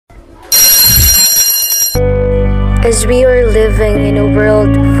As we are living in a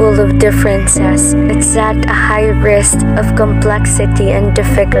world full of differences, it's at a high risk of complexity and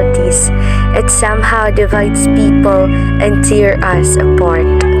difficulties. It somehow divides people and tears us apart.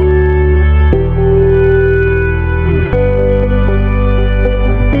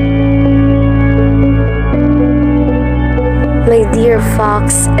 My dear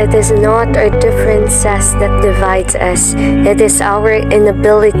Fox, it is not our differences that divides us. It is our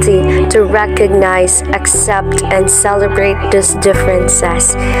inability to recognize, accept, and celebrate these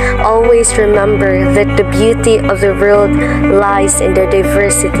differences. Always remember that the beauty of the world lies in the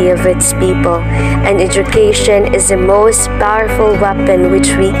diversity of its people, and education is the most powerful weapon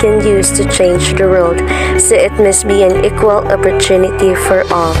which we can use to change the world. So it must be an equal opportunity for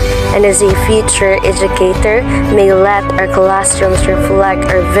all. And as a future educator, may let our classrooms reflect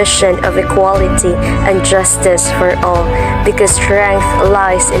our vision of equality and justice for all, because strength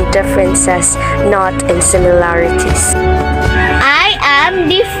lies in differences, not in similarities. I am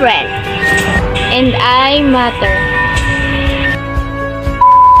different, and I matter.